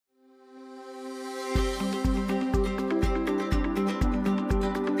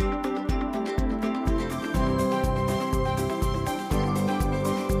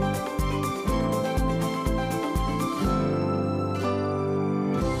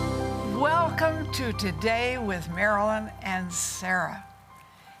to Today with Marilyn and Sarah.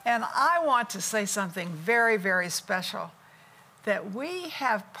 And I want to say something very, very special, that we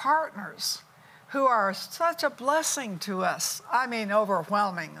have partners who are such a blessing to us. I mean,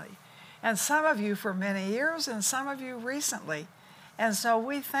 overwhelmingly. And some of you for many years and some of you recently. And so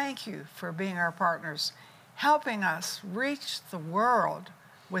we thank you for being our partners, helping us reach the world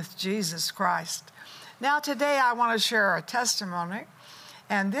with Jesus Christ. Now today I want to share a testimony,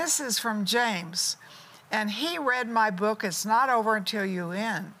 and this is from James. And he read my book, It's Not Over Until You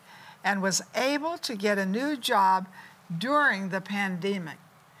End, and was able to get a new job during the pandemic.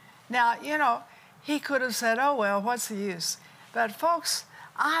 Now, you know, he could have said, oh, well, what's the use? But folks,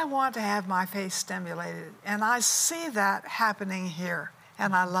 I want to have my faith stimulated, and I see that happening here,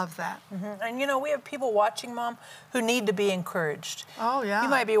 and I love that. Mm-hmm. And you know, we have people watching, Mom, who need to be encouraged. Oh, yeah. You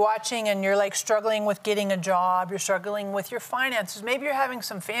might be watching and you're like struggling with getting a job, you're struggling with your finances, maybe you're having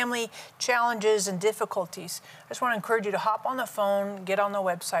some family challenges and difficulties. I just want to encourage you to hop on the phone, get on the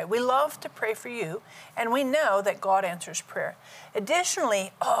website. We love to pray for you, and we know that God answers prayer.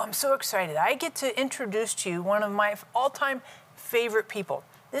 Additionally, oh, I'm so excited. I get to introduce to you one of my all-time favorite people.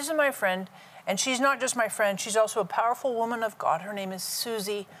 This is my friend, and she's not just my friend, she's also a powerful woman of God. Her name is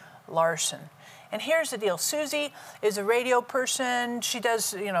Susie Larson. And here's the deal. Susie is a radio person. She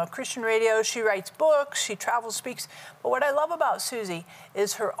does, you know, Christian radio. She writes books. She travels, speaks. But what I love about Susie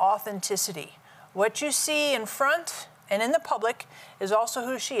is her authenticity. What you see in front and in the public is also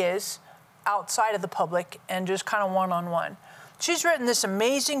who she is outside of the public and just kind of one-on-one. She's written this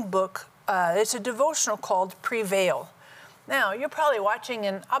amazing book. It's a devotional called Prevail. Now, you're probably watching,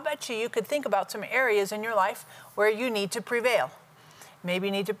 and I'll bet you could think about some areas in your life where you need to prevail. Maybe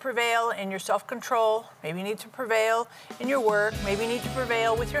you need to prevail in your self-control. Maybe you need to prevail in your work. Maybe you need to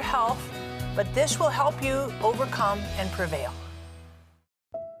prevail with your health. But this will help you overcome and prevail.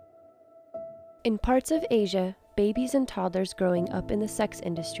 In parts of Asia, babies and toddlers growing up in the sex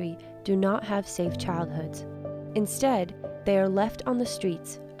industry do not have safe childhoods. Instead, they are left on the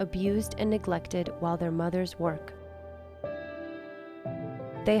streets, abused and neglected while their mothers work.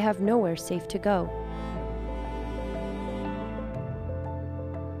 They have nowhere safe to go.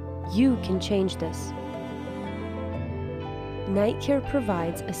 You can change this. Night Care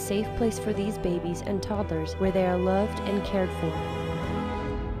provides a safe place for these babies and toddlers where they are loved and cared for.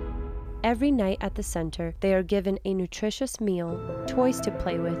 Every night at the center, they are given a nutritious meal, toys to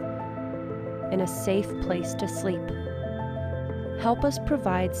play with, and a safe place to sleep. Help us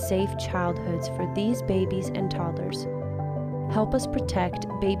provide safe childhoods for these babies and toddlers. Help us protect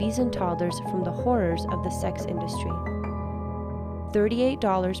babies and toddlers from the horrors of the sex industry.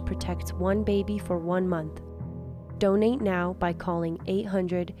 $38 protects one baby for 1 month. Donate now by calling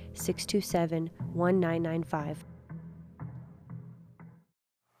 800-627-1995.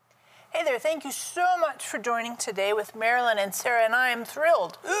 Hey there, thank you so much for joining today with Marilyn and Sarah, and I am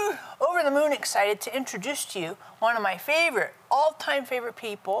thrilled, over the moon excited to introduce to you one of my favorite, all-time favorite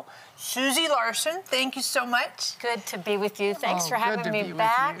people, Susie Larson. Thank you so much. Good to be with you. Thanks for having me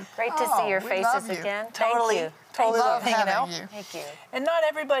back. Great to see your faces again. Totally. Thank you. Totally love hanging out. Thank you. And not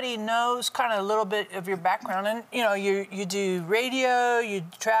everybody knows kind of a little bit of your background. And, you know, you do radio, you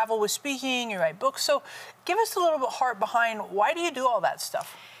travel with speaking, you write books. So give us a little bit heart behind, why do you do all that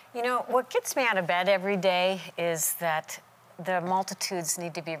stuff? You know, what gets me out of bed every day is that the multitudes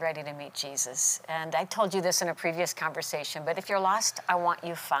need to be ready to meet Jesus. And I told you this in a previous conversation, but if you're lost, I want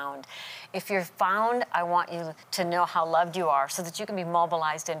you found. If you're found, I want you to know how loved you are so that you can be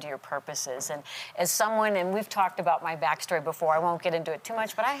mobilized into your purposes. And as someone, and we've talked about my backstory before, I won't get into it too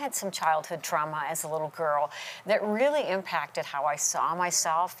much, but I had some childhood trauma as a little girl that really impacted how I saw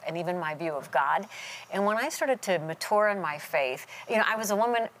myself and even my view of God. And when I started to mature in my faith, you know, I was a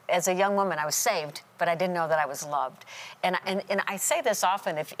woman, as a young woman, I was saved, but I didn't know that I was loved. And I say this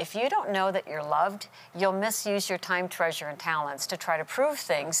often, if you don't know that you're loved, you'll misuse your time, treasure, and talents to try to prove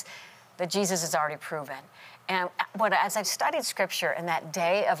things that Jesus has already proven. And as I've studied Scripture and that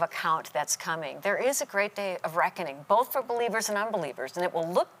day of account that's coming, there is a great day of reckoning, both for believers and unbelievers, and it will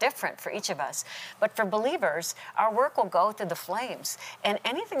look different for each of us. But for believers, our work will go through the flames. And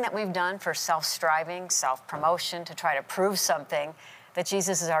anything that we've done for self-striving, self-promotion, to try to prove something that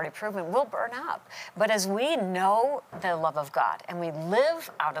Jesus has already proven will burn up. But as we know the love of God and we live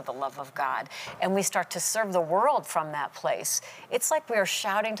out of the love of God and we start to serve the world from that place, it's like we are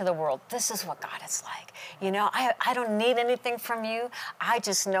shouting to the world, this is what God is like. You know, I don't need anything from you. I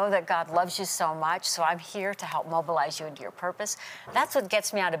just know that God loves you so much, so I'm here to help mobilize you into your purpose. That's what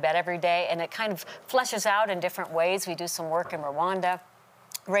gets me out of bed every day, and it kind of fleshes out in different ways. We do some work in Rwanda.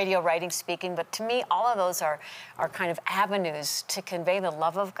 radio, writing, speaking, but to me, all of those are kind of avenues to convey the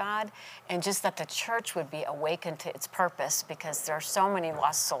love of God, and just that the church would be awakened to its purpose, because there are so many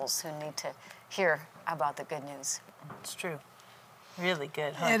lost souls who need to hear about the good news. It's true. Really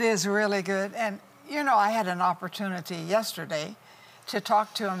good, huh? It is really good. And, you know, I had an opportunity yesterday to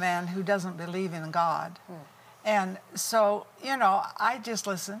talk to a man who doesn't believe in God. And so, you know, I just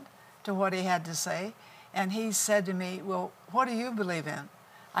listened to what he had to say, and he said to me, well, what do you believe in?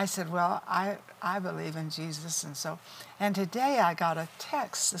 I said, well, I believe in Jesus. And today I got a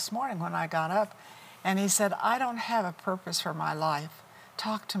text this morning when I got up, and he said, I don't have a purpose for my life.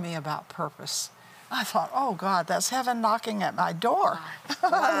 Talk to me about purpose. I thought, oh God, that's heaven knocking at my door. Wow.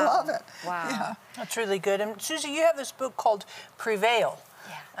 I love it. Wow. Yeah. That's really good. And Susie, you have this book called Prevail.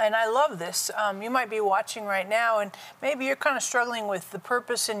 Yeah. And I love this. You might be watching right now, and maybe you're kind of struggling with the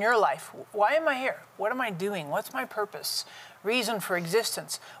purpose in your life. Why am I here? What am I doing? What's my purpose? Reason for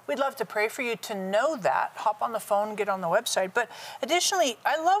existence. We'd love to pray for you to know that. Hop on the phone, get on the website. But additionally,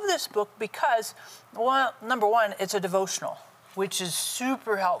 I love this book because, well, number one, it's a devotional, which is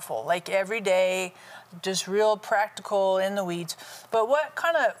super helpful, like every day, just real practical, in the weeds. But what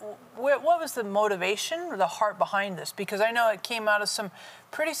was the motivation or the heart behind this? Because I know it came out of some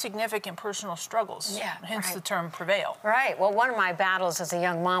pretty significant personal struggles, hence the term Prevail. Right. Well, one of my battles as a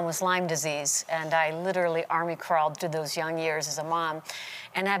young mom was Lyme disease, and I literally army crawled through those young years as a mom.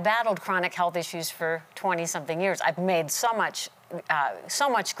 And I battled chronic health issues for 20-something years. I've made so much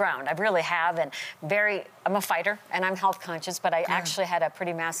ground. I really have, and I'm a fighter, and I'm health conscious, but I actually had a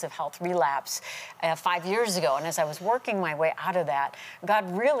pretty massive health relapse 5 years ago. And as I was working my way out of that,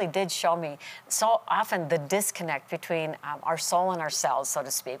 God really did show me so often the disconnect between our soul and our cells, so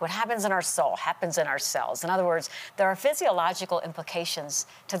to speak. What happens in our soul happens in our cells. In other words, there are physiological implications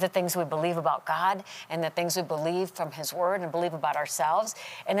to the things we believe about God and the things we believe from His Word and believe about ourselves.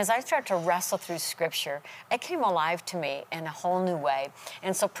 And as I started to wrestle through Scripture, it came alive to me in a whole new way.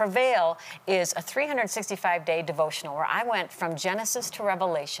 And so Prevail is a 365-day devotional where I went from Genesis to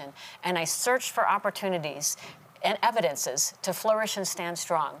Revelation, and I searched for opportunities and evidences to flourish and stand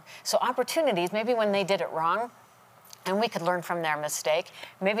strong. So opportunities, maybe when they did it wrong, and we could learn from their mistake.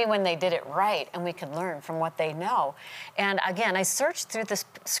 Maybe when they did it right, and we could learn from what they know. And again, I searched through this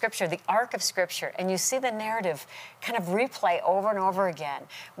Scripture, the arc of Scripture, and you see the narrative kind of replay over and over again,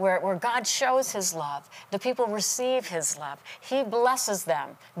 where God shows His love. The people receive His love. He blesses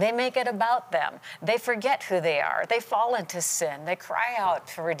them. They make it about them. They forget who they are. They fall into sin. They cry out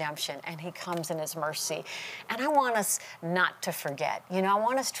for redemption, and He comes in His mercy. And I want us not to forget. You know, I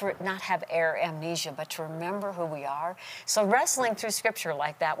want us to not have amnesia, but to remember who we are. So wrestling through Scripture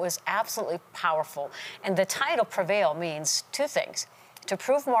like that was absolutely powerful. And the title Prevail means two things: to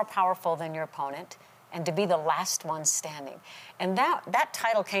prove more powerful than your opponent, and to be the last one standing. And that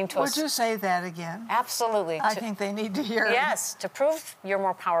title came to us. Would you say that again? Absolutely. I think they need to hear it. Yes, to prove you're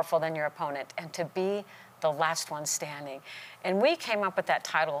more powerful than your opponent, and to be the last one standing. And we came up with that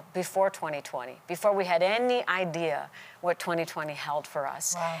title before 2020, before we had any idea what 2020 held for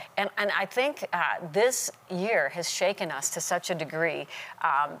us. Wow. And I think this year has shaken us to such a degree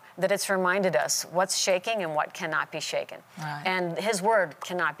that it's reminded us what's shaking and what cannot be shaken. Right. And His Word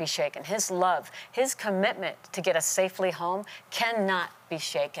cannot be shaken. His love, His commitment to get us safely home cannot be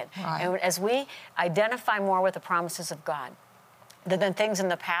shaken. Right. And as we identify more with the promises of God, than things in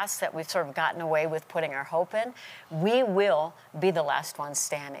the past that we've sort of gotten away with putting our hope in, we will be the last one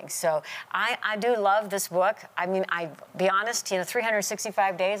standing. So I do love this book. I mean, be honest,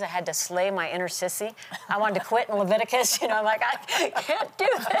 365 days I had to slay my inner sissy. I wanted to quit in Leviticus. I'm like, I can't do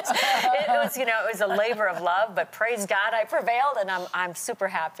this. It was a labor of love, but praise God, I prevailed, and I'm super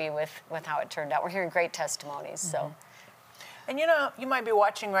happy with how it turned out. We're hearing great testimonies. So. And you might be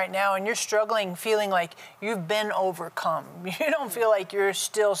watching right now and you're struggling, feeling like you've been overcome. You don't feel like you're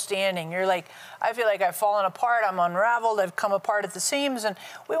still standing. You're like, I feel like I've fallen apart, I'm unraveled, I've come apart at the seams, and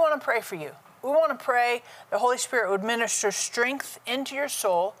we want to pray for you. We want to pray the Holy Spirit would minister strength into your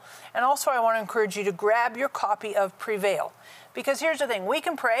soul. And also I want to encourage you to grab your copy of Prevail. Because here's the thing, we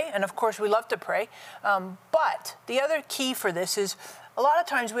can pray, and of course we love to pray, but the other key for this is a lot of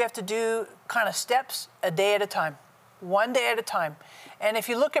times we have to do kind of steps a day at a time. One day at a time. And if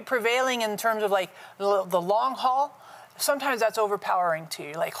you look at prevailing in terms of like the long haul, sometimes that's overpowering to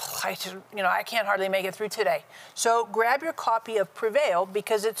you. Like, oh, I can't hardly make it through today. So grab your copy of Prevail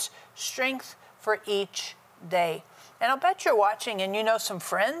because it's strength for each day. And I'll bet you're watching and you know some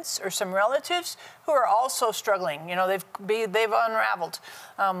friends or some relatives who are also struggling. They've unraveled.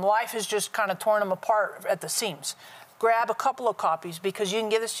 Life has just kind of torn them apart at the seams. grab a couple of copies, because you can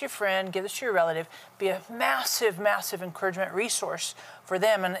give this to your friend, give this to your relative, be a massive, massive encouragement resource for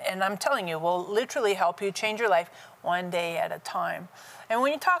them. And I'm telling you, will literally help you change your life one day at a time. And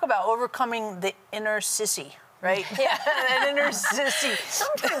when you talk about overcoming the inner sissy, right? Yeah. That inner sissy.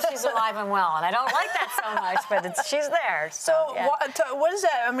 Sometimes she's alive and well, and I don't like that so much, but she's there. So yeah. what is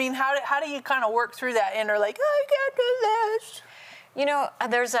that? I mean, how do you kind of work through that inner, like, I can't do this? You know,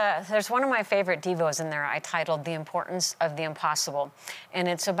 there's one of my favorite devos in there I titled The Importance of the Impossible. And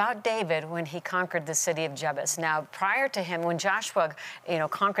it's about David when he conquered the city of Jebus. Now, prior to him, when Joshua,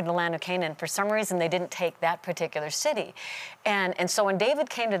 conquered the land of Canaan, for some reason they didn't take that particular city. And so when David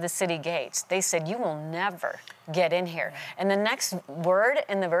came to the city gates, they said, you will never get in here. And the next word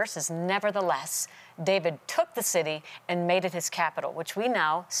in the verse is nevertheless. David took the city and made it his capital, which we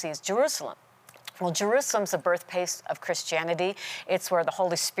now see as Jerusalem. Well, Jerusalem's the birthplace of Christianity. It's where the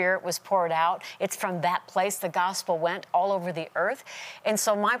Holy Spirit was poured out. It's from that place the gospel went all over the earth. And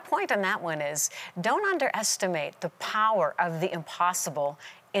so my point on that one is, don't underestimate the power of the impossible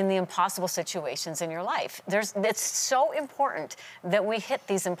in the impossible situations in your life. It's so important that we hit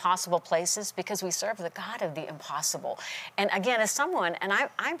these impossible places because we serve the God of the impossible. And again, as someone, and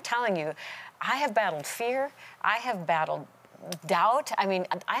I'm telling you, I have battled fear, I have battled doubt. I mean,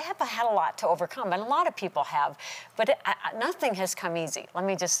 I have had a lot to overcome, and a lot of people have, but nothing has come easy. Let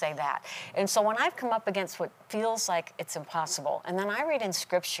me just say that. And so when I've come up against what feels like it's impossible, and then I read in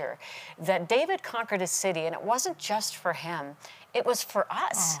Scripture that David conquered a city, and it wasn't just for him. It was for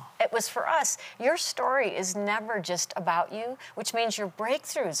us. Oh. It was for us. Your story is never just about you, which means your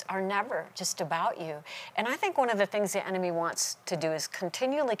breakthroughs are never just about you. And I think one of the things the enemy wants to do is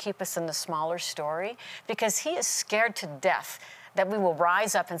continually keep us in the smaller story, because he is scared to death that we will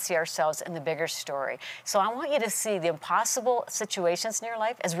rise up and see ourselves in the bigger story. So I want you to see the impossible situations in your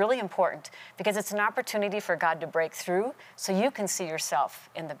life as really important, because it's an opportunity for God to break through so you can see yourself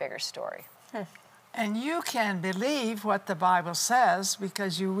in the bigger story. And you can believe what the Bible says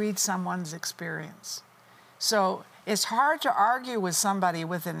because you read someone's experience. So it's hard to argue with somebody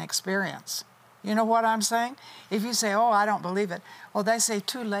with an experience. You know what I'm saying? If you say, oh, I don't believe it, well, they say,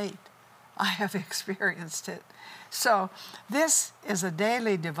 too late. I have experienced it. So this is a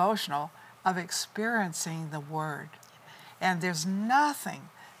daily devotional of experiencing the Word. And there's nothing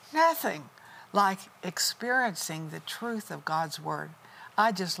like experiencing the truth of God's Word.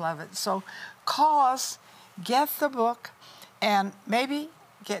 I just love it. So call us, get the book, and maybe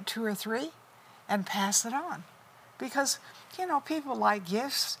get 2 or 3 and pass it on. Because, people like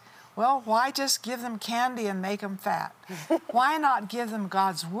gifts. Well, why just give them candy and make them fat? Why not give them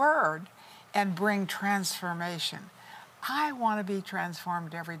God's Word and bring transformation? I want to be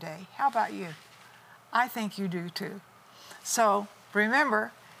transformed every day. How about you? I think you do too. So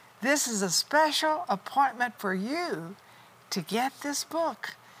remember, this is a special appointment for you to get this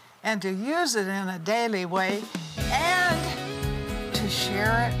book and to use it in a daily way and to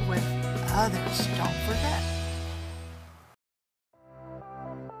share it with others. Don't forget.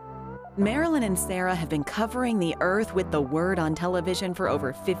 Marilyn and Sarah have been covering the earth with the Word on television for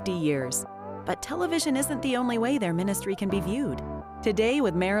over 50 years. But television isn't the only way their ministry can be viewed. Today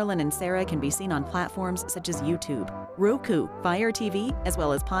with Marilyn and Sarah can be seen on platforms such as YouTube, Roku, Fire TV, as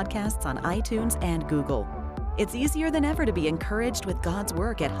well as podcasts on iTunes and Google. It's easier than ever to be encouraged with God's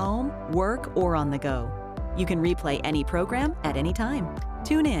work at home, work, or on the go. You can replay any program at any time.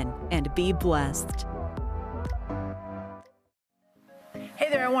 Tune in and be blessed. Hey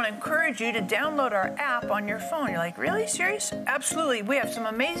there, I want to encourage you to download our app on your phone. You're like, really? Serious? Absolutely. We have some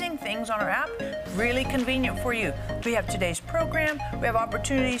amazing things on our app, really convenient for you. We have today's program. We have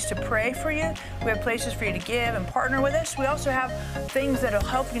opportunities to pray for you. We have places for you to give and partner with us. We also have things that will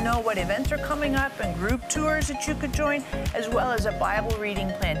help you know what events are coming up and group tours that you could join, as well as a Bible reading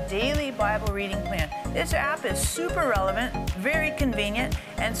plan, daily Bible reading plan. This app is super relevant, very convenient,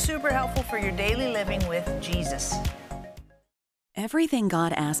 and super helpful for your daily living with Jesus. Everything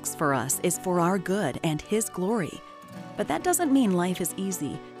God asks for us is for our good and His glory. But that doesn't mean life is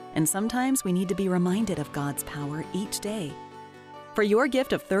easy, and sometimes we need to be reminded of God's power each day. For your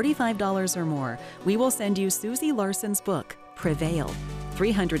gift of $35 or more, we will send you Susie Larson's book, Prevail,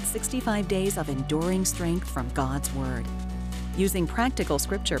 365 Days of Enduring Strength from God's Word. Using practical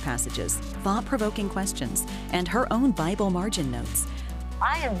scripture passages, thought-provoking questions, and her own Bible margin notes,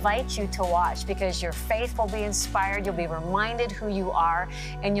 I invite you to watch, because your faith will be inspired, you'll be reminded who you are,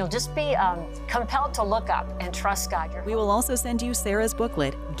 and you'll just be compelled to look up and trust God. We will also send you Sarah's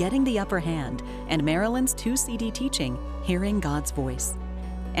booklet, Getting the Upper Hand, and Marilyn's 2-CD teaching, Hearing God's Voice.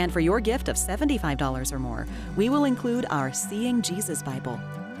 And for your gift of $75 or more, we will include our Seeing Jesus Bible.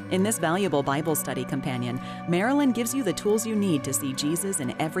 In this valuable Bible study companion, Marilyn gives you the tools you need to see Jesus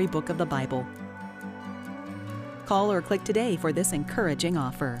in every book of the Bible. Call or click today for this encouraging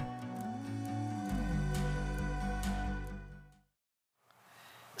offer.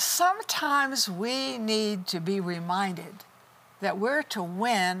 Sometimes we need to be reminded that we're to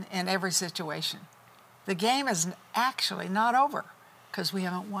win in every situation. The game is actually not over because we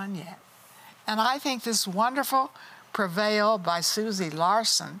haven't won yet. And I think this wonderful Prevail by Susie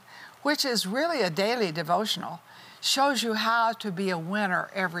Larson, which is really a daily devotional, shows you how to be a winner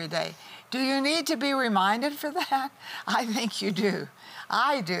every day. Do you need to be reminded for that? I think you do.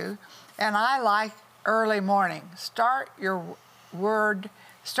 I do. And I like early morning. Start the world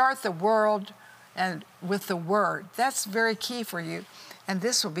and with the word. That's very key for you. And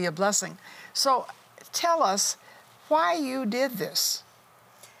this will be a blessing. So tell us why you did this.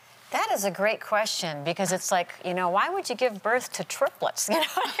 That is a great question, because it's like, why would you give birth to triplets? You know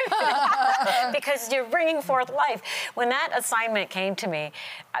what I mean? Because you're bringing forth life. When that assignment came to me,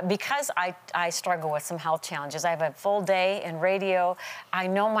 because I struggle with some health challenges, I have a full day in radio, I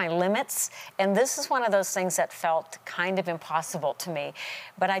know my limits, and this is one of those things that felt kind of impossible to me,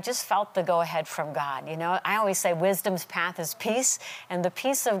 but I just felt the go-ahead from God. I always say wisdom's path is peace, and the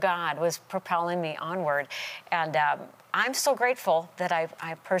peace of God was propelling me onward. And I'm so grateful that I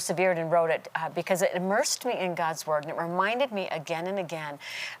persevered and wrote it because it immersed me in God's Word, and it reminded me again and again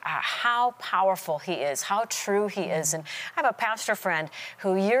how powerful He is, how true He is. And I have a pastor friend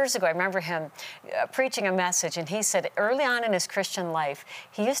who years ago, I remember him preaching a message, and he said early on in his Christian life,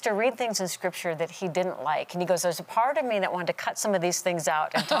 he used to read things in Scripture that he didn't like. And he goes, there's a part of me that wanted to cut some of these things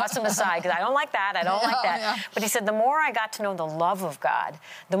out and toss them aside because I don't like that, I don't like that. Yeah. But he said, the more I got to know the love of God,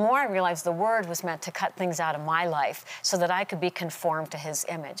 the more I realized the Word was meant to cut things out of my life so that I could be conformed to His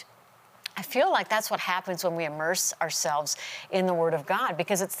image. I feel like that's what happens when we immerse ourselves in the Word of God,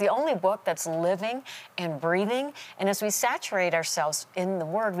 because it's the only book that's living and breathing. And as we saturate ourselves in the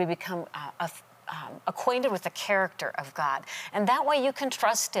Word, we become acquainted with the character of God. And that way you can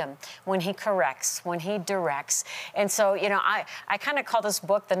trust Him when He corrects, when He directs. And so, I kind of call this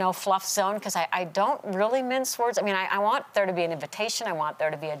book the no fluff zone, because I don't really mince words. I mean, I want there to be an invitation. I want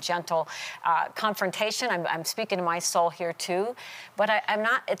there to be a gentle confrontation. I'm speaking to my soul here too. But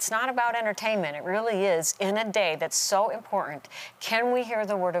it's not about entertainment. It really is. In a day that's so important, can we hear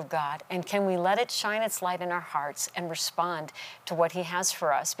the Word of God, and can we let it shine its light in our hearts and respond to what He has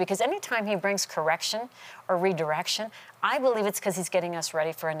for us? Because anytime He brings correction or redirection, I believe it's because He's getting us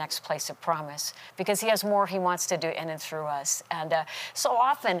ready for a next place of promise, because He has more He wants to do in and through us. And so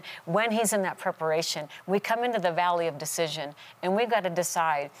often when He's in that preparation, we come into the valley of decision, and we've got to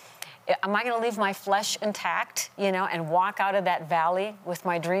decide, am I going to leave my flesh intact, and walk out of that valley with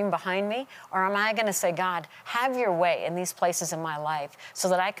my dream behind me? Or am I going to say, God, have your way in these places in my life so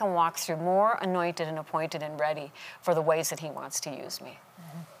that I can walk through more anointed and appointed and ready for the ways that He wants to use me?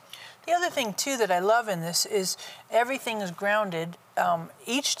 Mm-hmm. The other thing, too, that I love in this is everything is grounded,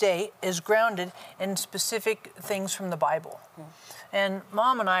 each day is grounded in specific things from the Bible. Mm. And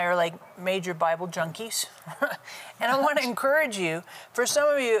Mom and I are like major Bible junkies. And I want to encourage you, for some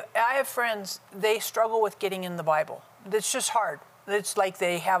of you, I have friends, they struggle with getting in the Bible. It's just hard. It's like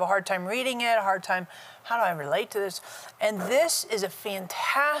they have a hard time reading it, a hard time, how do I relate to this? And this is a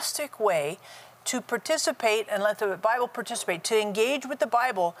fantastic way to participate and let the Bible participate, to engage with the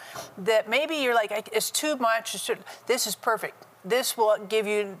Bible, that maybe you're like, it's too much. This is perfect. This will give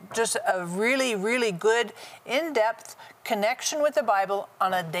you just a really, really good, in-depth connection with the Bible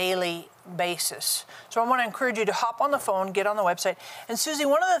on a daily basis. So I want to encourage you to hop on the phone, get on the website. And Susie,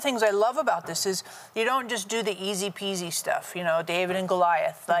 one of the things I love about this is you don't just do the easy peasy stuff, David and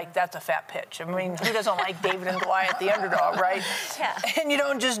Goliath, like that's a fat pitch. I mean, who doesn't like David and Goliath, the underdog, right? Yeah. And you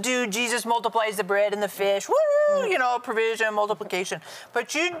don't just do Jesus multiplies the bread and the fish, woo, provision, multiplication.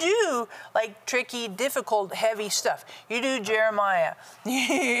 But you do like tricky, difficult, heavy stuff. You do Jeremiah.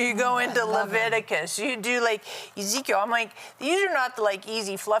 You go into Leviticus. You do like Ezekiel. I'm like, these are not the like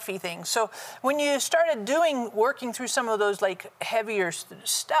easy, fluffy things. So when you started working through some of those like heavier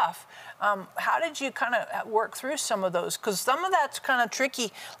stuff, how did you kind of work through some of those? Because some of that's kind of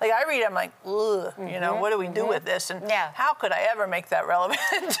tricky. Like I read, I'm like, ugh, what do we do with this? And how could I ever make that relevant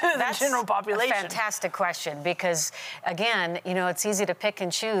to the general population? A fantastic question, because again, it's easy to pick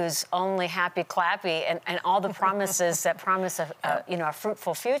and choose only happy, clappy, and all the promises that promise a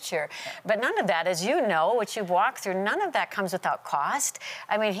fruitful future. But none of that, as you know, which you've walked through, none of that comes without cost.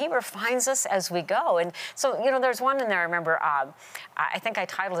 I mean, He refines us as we go. And so, there's one in there, I remember, I think I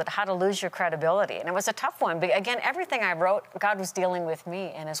titled it, How to Lose lose your credibility. And it was a tough one. But again, everything I wrote, God was dealing with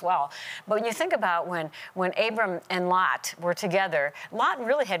me in as well. But when you think about when Abram and Lot were together, Lot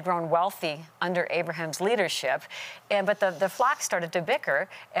really had grown wealthy under Abraham's leadership, but the flock started to bicker,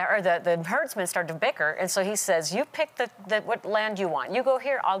 or the herdsmen started to bicker, and so he says, you pick what land you want. You go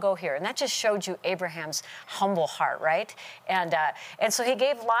here, I'll go here. And that just showed you Abraham's humble heart, right? And so he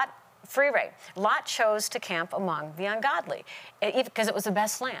gave Lot free reign. Lot chose to camp among the ungodly because it was the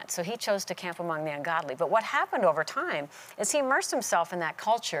best land. So he chose to camp among the ungodly. But what happened over time is he immersed himself in that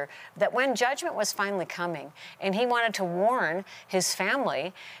culture that when judgment was finally coming and he wanted to warn his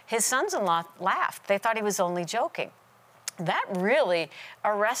family, his sons-in-law laughed. They thought he was only joking. That really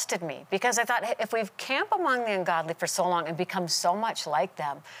arrested me because I thought if we've camped among the ungodly for so long and become so much like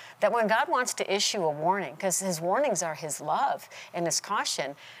them, that when God wants to issue a warning, because his warnings are his love and his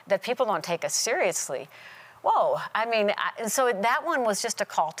caution, that people don't take us seriously. Whoa, I mean, so that one was just a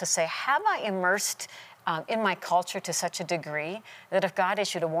call to say, have I immersed in my culture to such a degree that if God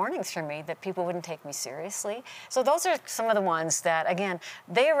issued a warning through me, that people wouldn't take me seriously? So those are some of the ones that, again,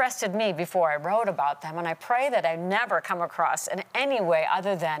 they arrested me before I wrote about them, and I pray that I never come across in any way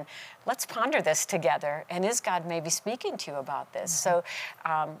other than, let's ponder this together, and is God maybe speaking to you about this? So,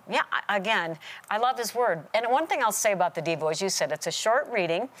 yeah, again, I love his word. And one thing I'll say about the Devo, as you said, it's a short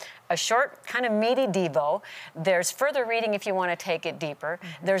reading, a short kind of meaty Devo. There's further reading if you want to take it deeper.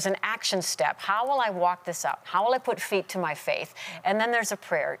 There's an action step. How will I walk this out? How will I put feet to my faith? And then there's a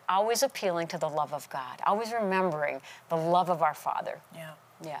prayer, always appealing to the love of God, always remembering the love of our Father. Yeah.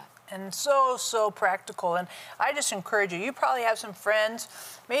 Yeah. And so practical. And I just encourage you, you probably have some friends,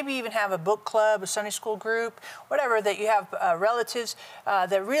 maybe even have a book club, a Sunday school group, whatever, that you have relatives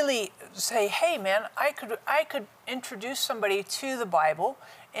that really say, hey man, I could introduce somebody to the Bible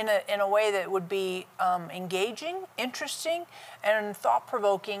in a way that would be engaging, interesting, and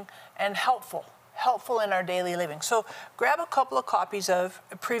thought-provoking and helpful in our daily living. So grab a couple of copies of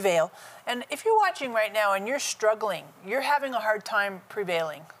Prevail. And if you're watching right now and you're struggling, you're having a hard time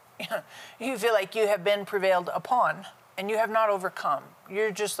prevailing, you feel like you have been prevailed upon and you have not overcome, you're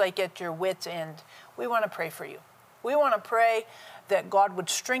just like at your wit's end, we want to pray for you. We want to pray that God would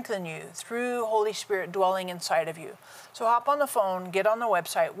strengthen you through Holy Spirit dwelling inside of you. So hop on the phone, get on the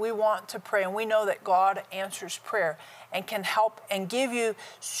website. We want to pray, and we know that God answers prayer and can help and give you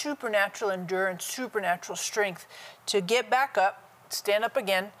supernatural endurance, supernatural strength to get back up, stand up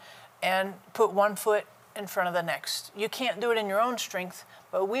again, and put one foot in front of the next. You can't do it in your own strength,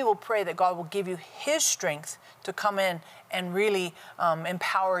 but we will pray that God will give you his strength to come in and really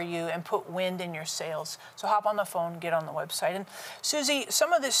empower you and put wind in your sails. So hop on the phone, get on the website. And Susie,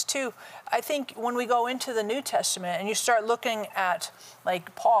 some of this too, I think when we go into the New Testament and you start looking at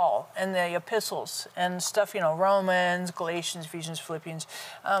like Paul and the epistles and stuff, you know, Romans, Galatians, Ephesians, Philippians,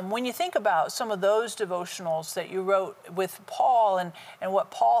 when you think about some of those devotionals that you wrote with Paul and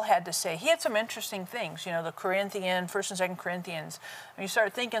what Paul had to say, he had some interesting things, you know, the Corinthians, 1st and 2nd Corinthians. And you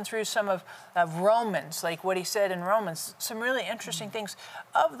start thinking through some of Romans, like what he said in Romans, some really interesting things.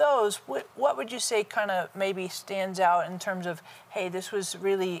 Of those, what would you say kind of maybe stands out in terms of, hey, this was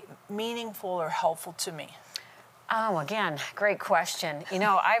really meaningful or helpful to me? Oh, again, great question. You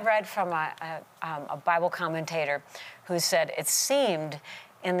know, I read from a Bible commentator who said it seemed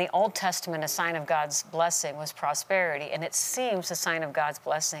in the Old Testament a sign of God's blessing was prosperity, and it seems a sign of God's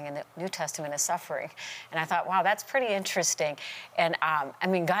blessing in the New Testament is suffering. And I thought, wow, that's pretty interesting. And I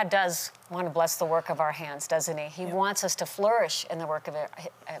mean, God does want to bless the work of our hands, doesn't he? He wants us to flourish in the work of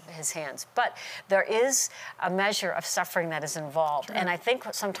his hands. But there is a measure of suffering that is involved. Sure. And I think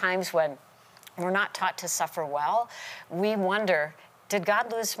sometimes when we're not taught to suffer well, we wonder, did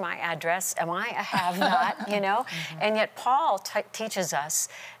God lose my address? Am I a have-not, you know? And yet Paul teaches us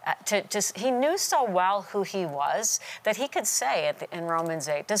he knew so well who he was that he could say in Romans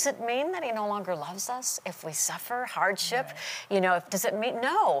 8, does it mean that he no longer loves us if we suffer hardship? Right. You know, does it mean,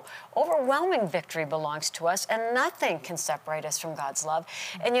 no, overwhelming victory belongs to us and nothing can separate us from God's love.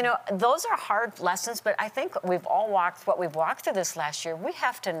 And you know, those are hard lessons, but I think we've all what we've walked through this last year, we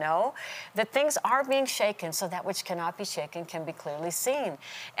have to know that things are being shaken so that which cannot be shaken can be clearly seen.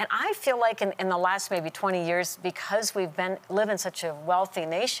 And I feel like in the last maybe 20 years, because we've live in such a wealthy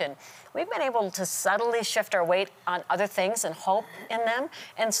nation, we've been able to subtly shift our weight on other things and hope in them.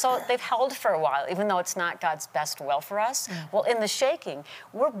 And so they've held for a while, even though it's not God's best will for us. Well, in the shaking,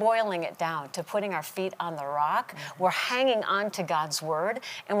 we're boiling it down to putting our feet on the rock. We're hanging on to God's word,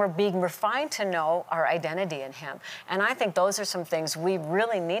 and we're being refined to know our identity in him. And I think those are some things we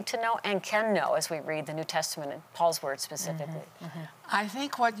really need to know and can know as we read the New Testament and Paul's word specifically. I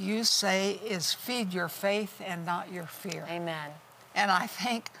think what you say is feed your faith and not your fear. Amen. And I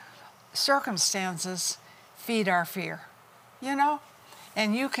think circumstances feed our fear, you know?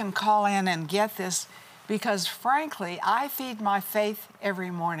 And you can call in and get this because, frankly, I feed my faith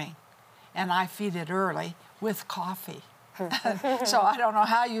every morning, and I feed it early with coffee. So I don't know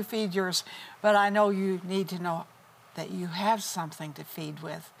how you feed yours, but I know you need to know that you have something to feed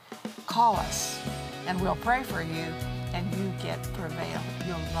with. Call us, and we'll pray for you, and you get Prevail.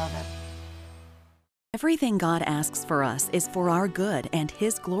 You'll love it. Everything God asks for us is for our good and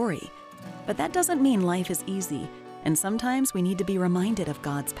His glory. But that doesn't mean life is easy, and sometimes we need to be reminded of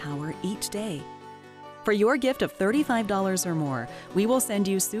God's power each day. For your gift of $35 or more, we will send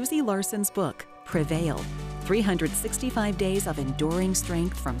you Susie Larson's book, Prevail, 365 Days of Enduring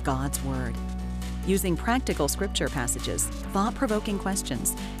Strength from God's Word. Using practical scripture passages, thought-provoking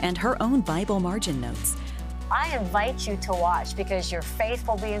questions, and her own Bible margin notes, I invite you to watch because your faith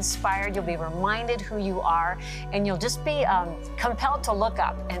will be inspired, you'll be reminded who you are, and you'll just be compelled to look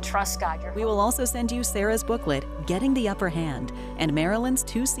up and trust God. We will also send you Sarah's booklet, Getting the Upper Hand, and Marilyn's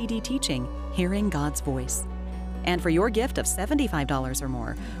 2-CD teaching, Hearing God's Voice. And for your gift of $75 or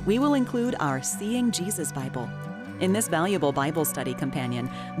more, we will include our Seeing Jesus Bible. In this valuable Bible study companion,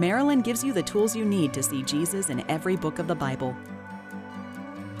 Marilyn gives you the tools you need to see Jesus in every book of the Bible.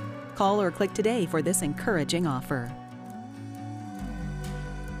 Call or click today for this encouraging offer.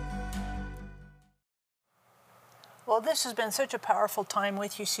 Well, this has been such a powerful time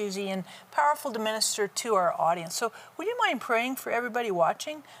with you, Susie, and powerful to minister to our audience. So would you mind praying for everybody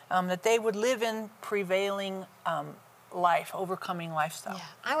watching that they would live in prevailing life, overcoming lifestyle? Yeah,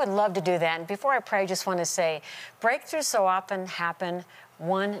 I would love to do that. And before I pray, I just want to say, breakthroughs so often happen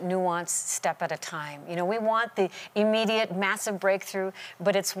one nuanced step at a time. You know, we want the immediate, massive breakthrough,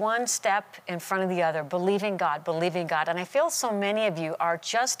 but it's one step in front of the other, believing God, believing God. And I feel so many of you are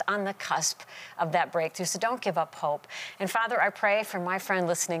just on the cusp of that breakthrough, so don't give up hope. And Father, I pray for my friend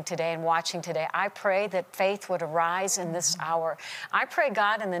listening today and watching today. I pray that faith would arise in this hour. I pray,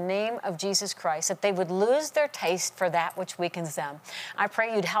 God, in the name of Jesus Christ, that they would lose their taste for that which weakens them. I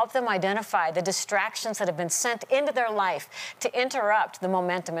pray you'd help them identify the distractions that have been sent into their life to interrupt the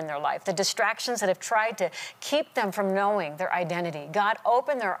momentum in their life, the distractions that have tried to keep them from knowing their identity. God,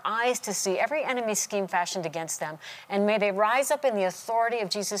 open their eyes to see every enemy scheme fashioned against them, and may they rise up in the authority of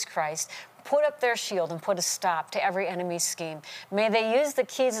Jesus Christ, put up their shield and put a stop to every enemy's scheme. May they use the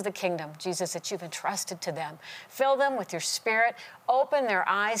keys of the kingdom, Jesus, that you've entrusted to them. Fill them with your Spirit. Open their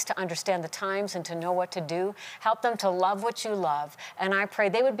eyes to understand the times and to know what to do. Help them to love what you love. And I pray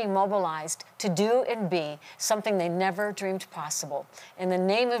they would be mobilized to do and be something they never dreamed possible. In the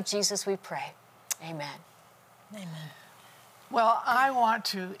name of Jesus we pray. Amen. Amen. Well, I want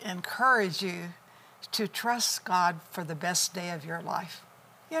to encourage you to trust God for the best day of your life.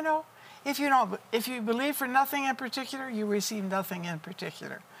 You know, if you believe for nothing in particular, you receive nothing in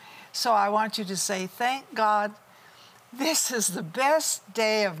particular. So I want you to say, thank God, this is the best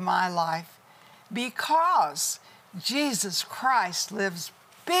day of my life because Jesus Christ lives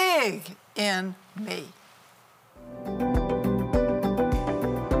big in me.